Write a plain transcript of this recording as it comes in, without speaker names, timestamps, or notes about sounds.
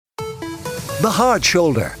The Hard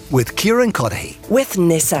Shoulder with Kieran with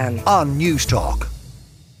Nissan on News Talk.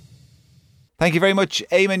 Thank you very much,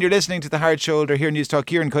 Eamon. You're listening to The Hard Shoulder here on News Talk.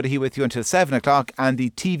 Kieran Cuddihy with you until 7 o'clock. And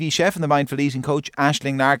the TV chef and the mindful eating coach,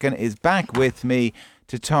 Aisling Larkin, is back with me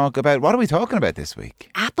to talk about, what are we talking about this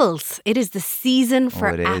week? Apples. It is the season for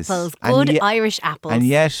apples. Good Irish apples. And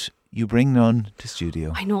yet, you bring none to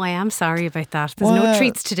studio. I know, I am sorry about that. There's no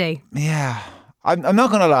treats today. Yeah. I'm not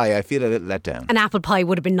going to lie, I feel a little let down. An apple pie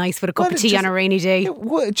would have been nice with a cup of tea on a rainy day.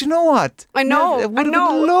 Do you know what? I know. It would have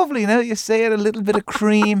been lovely. Now that you say it, a little bit of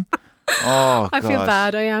cream. Oh, I feel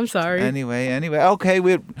bad. I am sorry. Anyway.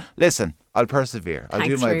 Okay, listen. I'll persevere. I'll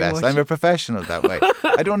do my best. Much. I'm a professional that way.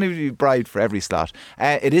 I don't need to be bribed for every slot.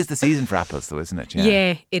 It is the season for apples, though, isn't it?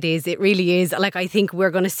 Yeah, it is. It really is. Like, I think we're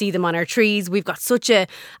going to see them on our trees. We've got such an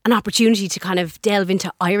opportunity to kind of delve into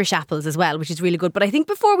Irish apples as well, which is really good. But I think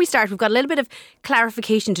before we start, we've got a little bit of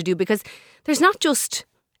clarification to do, because there's not just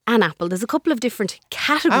an apple. There's a couple of different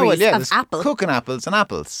categories of apples. Cooking apples and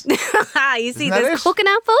apples. You see, there's cooking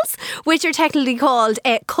apples, which are technically called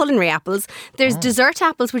culinary apples. There's dessert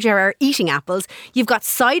apples, which are our eating apples. You've got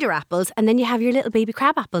cider apples, and then you have your little baby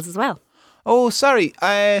crab apples as well. Oh, sorry.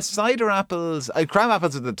 Cider apples. Crab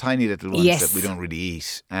apples are the tiny little ones that we don't really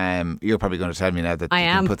eat. You're probably going to tell me now that you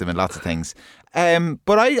can put them in lots of things.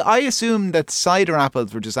 But I assumed that cider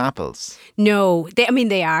apples were just apples. No,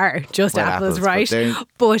 they are just apples, right?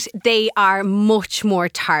 But they are much more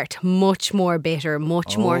tart, much more bitter,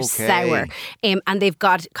 much more sour. And they've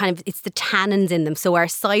got it's the tannins in them. So our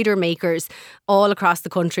cider makers all across the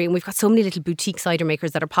country, and we've got so many little boutique cider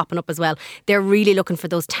makers that are popping up as well, they're really looking for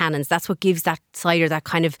those tannins. That's what gives that cider that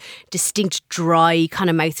kind of distinct dry kind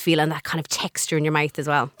of mouthfeel and that kind of texture in your mouth as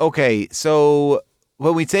well. Okay, so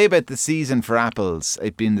when we say about the season for apples,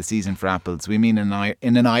 it being the season for apples, we mean in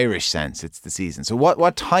an Irish sense, it's the season. So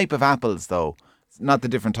what type of apples, though? Not the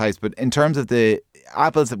different types, but in terms of the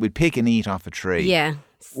apples that we pick and eat off a tree. Yeah.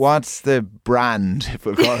 What's the brand, if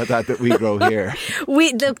we'll call it that we grow here?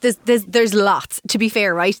 There's lots, to be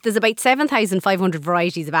fair, right? There's about 7,500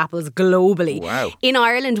 varieties of apples globally. Wow. In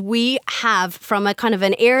Ireland, we have, from a kind of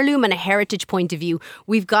an heirloom and a heritage point of view,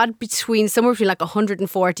 we've got somewhere between like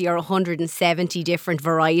 140 or 170 different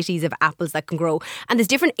varieties of apples that can grow. And there's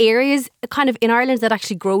different areas kind of in Ireland that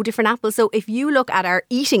actually grow different apples. So if you look at our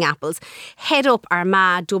eating apples, head up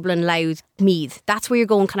Armagh, Dublin, Louth, Meath. That's where you're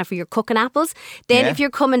going kind of for your cooking apples. Then if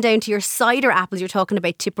you're coming down to your cider apples, you're talking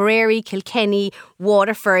about Tipperary, Kilkenny,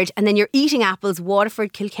 Waterford, and then your eating apples,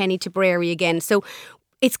 Waterford, Kilkenny, Tipperary again. So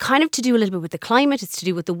it's kind of to do a little bit with the climate, it's to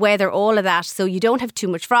do with the weather, all of that. So you don't have too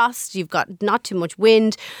much frost, you've got not too much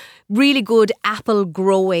wind. Really good apple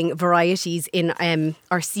growing varieties in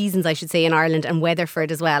our seasons, I should say, in Ireland, and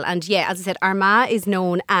Weatherford as well. And yeah, as I said, Armagh is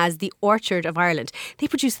known as the Orchard of Ireland. They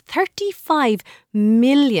produce 35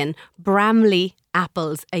 million Bramley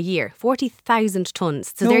apples a year, 40,000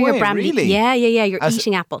 tonnes. So they're your Bramley. Really? Yeah, your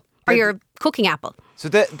eating apple or your cooking apple. So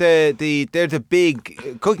they're the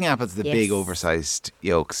big cooking apples, the big oversized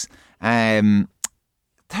yolks. I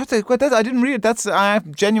didn't realize.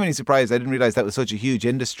 I'm genuinely surprised. I didn't realise that was such a huge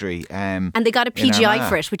industry. And they got a PGI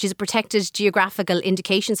for it, which is a protected geographical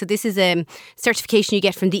indication. So this is a certification you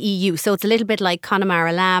get from the EU. So it's a little bit like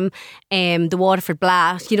Connemara lamb, the Waterford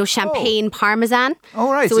Blat, Champagne Parmesan.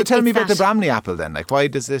 Oh, right. So tell me about the Bramley apple then. Like, why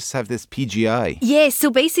does this have this PGI? Yeah, so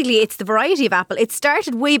basically it's the variety of apple. It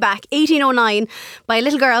started way back 1809 by a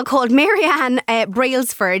little girl called Marianne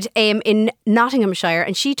Brailsford in Nottinghamshire,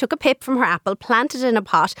 and she took a pip from her apple, planted it in a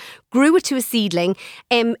pot, grew it to a seedling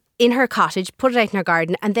in her cottage, put it out in her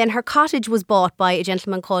garden, and then her cottage was bought by a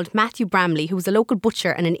gentleman called Matthew Bramley, who was a local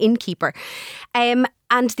butcher and an innkeeper.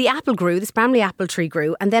 And the apple grew, this Bramley apple tree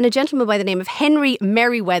grew, and then a gentleman by the name of Henry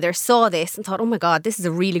Merriweather saw this and thought, oh my God, this is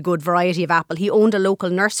a really good variety of apple. He owned a local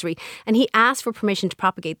nursery and he asked for permission to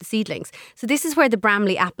propagate the seedlings. So this is where the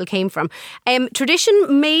Bramley apple came from.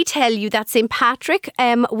 Tradition may tell you that St. Patrick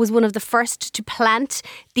was one of the first to plant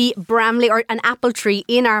the Bramley or an apple tree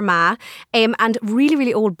in Armagh, and really,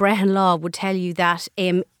 really old Brehon law would tell you that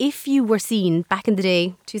if you were seen back in the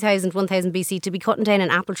day, 2000, 1000 BC, to be cutting down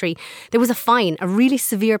an apple tree, there was a fine, a really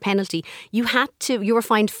severe penalty. You were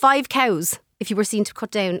fined 5 cows if you were seen to cut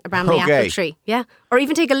down a Bramley apple tree. Yeah. Or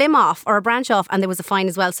even take a limb off or a branch off, and there was a fine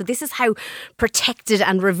as well. So this is how protected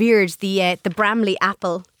and revered the Bramley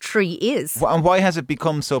apple tree is. And why has it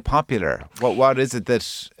become so popular? What is it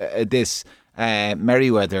that this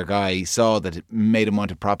Merriweather guy saw that it made him want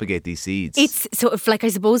to propagate these seeds. It's so, if, like, I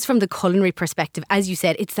suppose from the culinary perspective, as you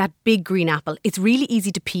said, it's that big green apple. It's really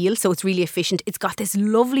easy to peel, so it's really efficient. It's got this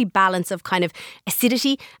lovely balance of kind of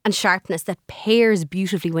acidity and sharpness that pairs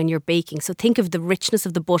beautifully when you're baking. So think of the richness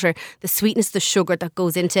of the butter, the sweetness, the sugar that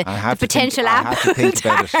goes into the potential apple. I have to think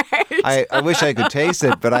about it. I wish I could taste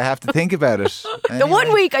it, but I have to think about it. The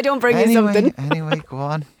 1 week I don't bring you something. Anyway, go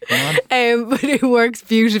on. But it works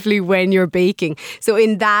beautifully when you're baking. So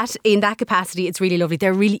in that capacity, it's really lovely.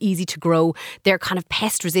 They're really easy to grow. They're kind of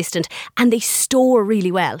pest resistant and they store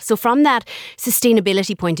really well. So from that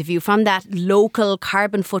sustainability point of view, from that local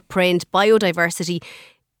carbon footprint, biodiversity,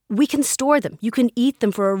 we can store them. You can eat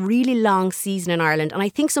them for a really long season in Ireland. And I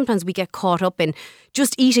think sometimes we get caught up in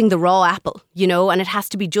just eating the raw apple, and it has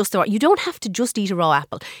to be just the raw. You don't have to just eat a raw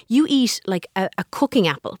apple. You eat like a cooking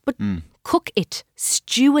apple, but cook it,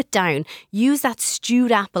 stew it down. Use that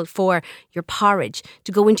stewed apple for your porridge,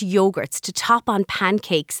 to go into yogurts, to top on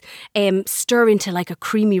pancakes, stir into like a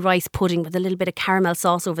creamy rice pudding with a little bit of caramel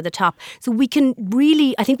sauce over the top. So we can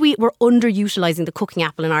really, I think we're underutilising the cooking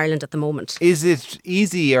apple in Ireland at the moment. Is it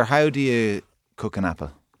easy, or how do you cook an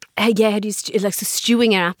apple? Yeah, like so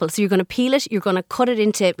stewing an apple. So you're going to peel it, you're going to cut it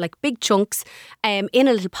into like big chunks in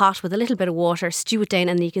a little pot with a little bit of water, stew it down,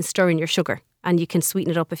 and then you can stir in your sugar. And you can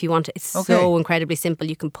sweeten it up if you want it. It's so incredibly simple.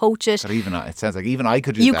 You can poach it. Or even, it sounds like even I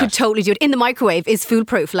could do You that. could totally do it. In the microwave is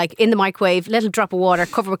foolproof. Like in the microwave, little drop of water,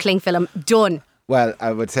 cover with cling film, done. Well,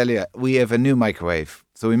 I would tell you, we have a new microwave.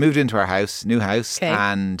 So we moved into our house, new house,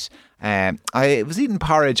 and I was eating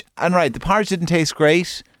porridge. And the porridge didn't taste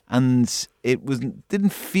great. And it didn't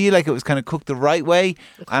feel like it was kind of cooked the right way.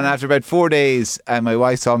 Okay. And after about 4 days, my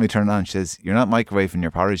wife saw me turn it on. She says, "You're not microwaving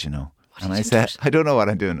your porridge, you know." And I said, I don't know what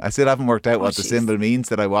I'm doing. I still haven't worked out what the symbol means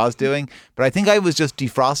that I was doing. But I think I was just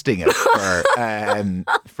defrosting it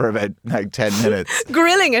for about like 10 minutes.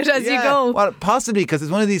 Grilling it as you go. Well, possibly, because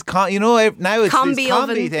it's one of these, now it's this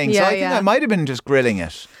combi thing. So I think I might have been just grilling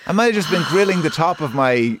it. I might have just been grilling the top of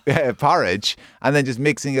my porridge and then just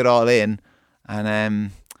mixing it all in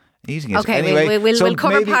and eating it. Okay, anyway, we'll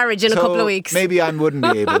cover porridge in a couple of weeks. Maybe I wouldn't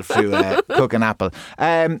be able to cook an apple.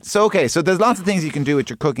 So there's lots of things you can do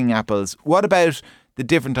with your cooking apples. What about the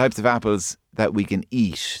different types of apples that we can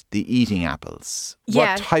eat, the eating apples?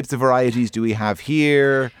 Yeah. What types of varieties do we have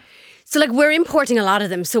here? So like we're importing a lot of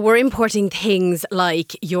them. So we're importing things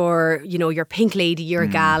like your Pink Lady, your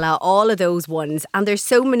Gala, all of those ones. And there's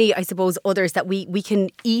so many, I suppose, others that we can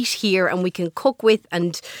eat here and we can cook with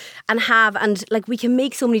and have. And like we can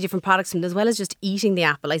make so many different products from them, as well as just eating the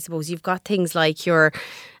apple. I suppose you've got things like your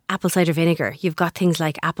apple cider vinegar. You've got things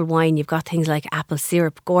like apple wine. You've got things like apple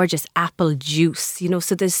syrup, gorgeous apple juice.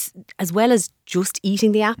 So there's, as well as just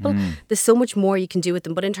eating the apple, there's so much more you can do with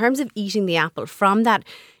them. But in terms of eating the apple from that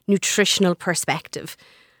nutritional perspective,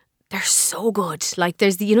 they're so good. Like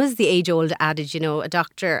there's the age-old adage,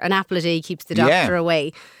 an apple a day keeps the doctor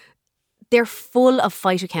away. They're full of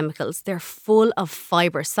phytochemicals. They're full of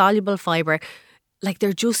fibre, soluble fibre. Like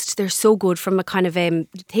they're so good from a kind of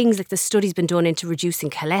things like the study's been done into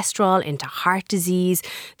reducing cholesterol, into heart disease.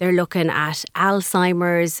 They're looking at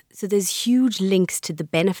Alzheimer's. So there's huge links to the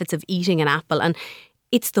benefits of eating an apple, and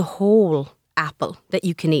it's the whole apple that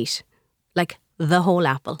you can eat. Like the whole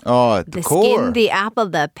apple. Oh, the core. Skin, the apple,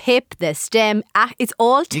 the pip, the stem. It's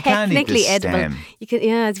all technically edible. Stem. You can,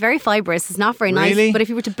 it's very fibrous. It's not very nice. But if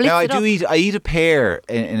you were to blitz it up, I eat a pear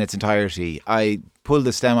in its entirety. I pull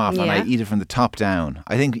the stem off and I eat it from the top down.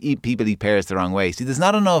 I think people eat pears the wrong way. See, there's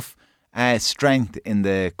not enough strength in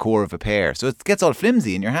the core of a pear, so it gets all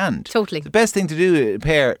flimsy in your hand. Totally. The best thing to do with a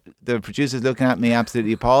pear, the producer's looking at me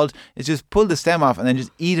absolutely appalled, is just pull the stem off and then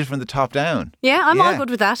just eat it from the top down. Yeah, I'm all good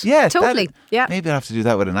with that. Yeah, totally. Maybe I'll have to do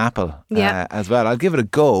that with an apple as well. I'll give it a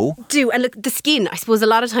go. And look, the skin, I suppose a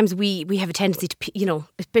lot of times we have a tendency to,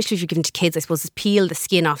 especially if you're giving to kids, I suppose, is peel the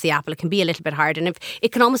skin off the apple. It can be a little bit hard, and if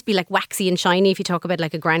it can almost be like waxy and shiny if you talk about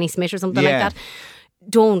like a Granny Smith or something like that.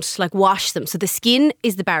 Don't wash them. So the skin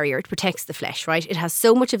is the barrier. It protects the flesh, right? It has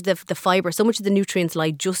so much of the fibre, so much of the nutrients lie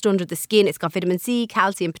just under the skin. It's got vitamin C,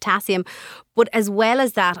 calcium, potassium. But as well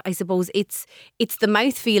as that, I suppose it's the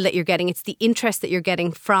mouthfeel that you're getting. It's the interest that you're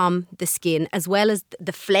getting from the skin, as well as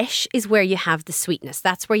the flesh is where you have the sweetness.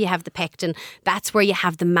 That's where you have the pectin. That's where you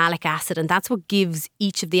have the malic acid. And that's what gives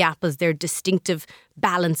each of the apples their distinctive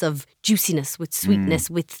balance of juiciness with sweetness,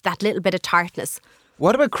 with that little bit of tartness.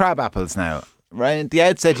 What about crab apples now? Right, at the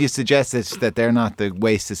outset you suggested that they're not the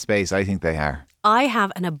waste of space. I think they are. I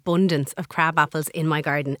have an abundance of crab apples in my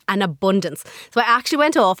garden. An abundance. So I actually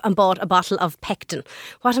went off and bought a bottle of pectin.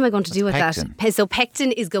 What am I going to do with pectin? that? So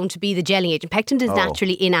pectin is going to be the gelling agent. Pectin is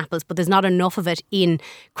naturally in apples, but there's not enough of it in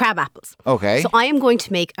crab apples. Okay. So I am going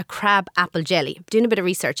to make a crab apple jelly. Doing a bit of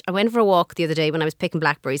research. I went for a walk the other day when I was picking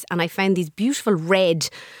blackberries and I found these beautiful red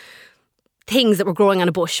things that were growing on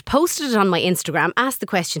a bush. Posted it on my Instagram. Asked the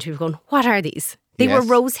question to people going, what are these? They were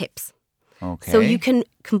rose hips. Okay. So you can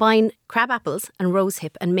combine crab apples and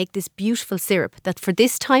rosehip and make this beautiful syrup that for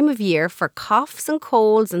this time of year, for coughs and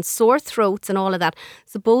colds and sore throats and all of that,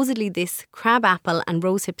 supposedly this crab apple and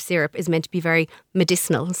rosehip syrup is meant to be very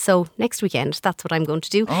medicinal. So next weekend, that's what I'm going to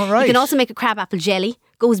do. All right. You can also make a crab apple jelly.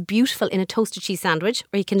 Goes beautiful in a toasted cheese sandwich,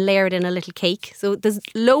 or you can layer it in a little cake. So there's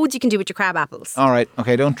loads you can do with your crab apples. All right.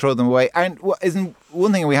 Okay, don't throw them away. And isn't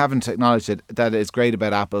one thing we haven't acknowledged that is great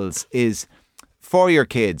about apples is for your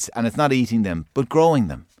kids, and it's not eating them, but growing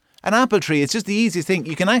them. An apple tree, it's just the easiest thing.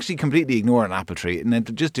 You can actually completely ignore an apple tree and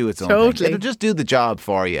it'll just do its own thing. It'll just do the job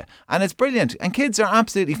for you. And it's brilliant. And kids are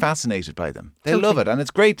absolutely fascinated by them. They love it. And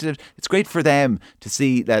it's great for them to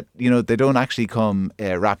see that, they don't actually come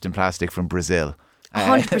wrapped in plastic from Brazil.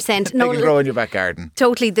 100%. They can grow in your back garden.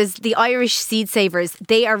 Totally. There's the Irish seed savers.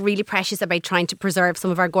 They are really precious about trying to preserve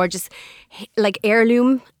some of our gorgeous,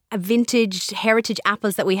 heirloom, vintage heritage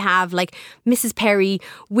apples that we have, like Mrs. Perry,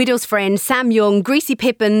 Widow's Friend, Sam Young, Greasy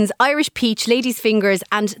Pippins, Irish Peach, Lady's Fingers,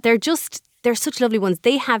 and they're such lovely ones.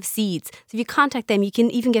 They have seeds. So if you contact them, you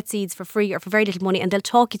can even get seeds for free or for very little money, and they'll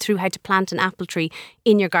talk you through how to plant an apple tree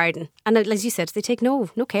in your garden. And as you said, they take no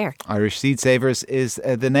care. Irish Seed Savers is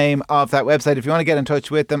the name of that website. If you want to get in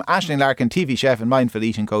touch with them, Aisling Larkin, TV chef and mindful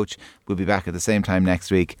eating coach, will be back at the same time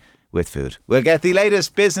next week with food. We'll get the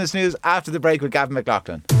latest business news after the break with Gavin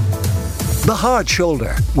McLaughlin. The Hard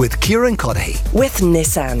Shoulder with Kieran Cuddihy. With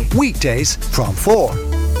Nissan. Weekdays from 4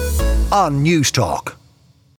 on News Talk.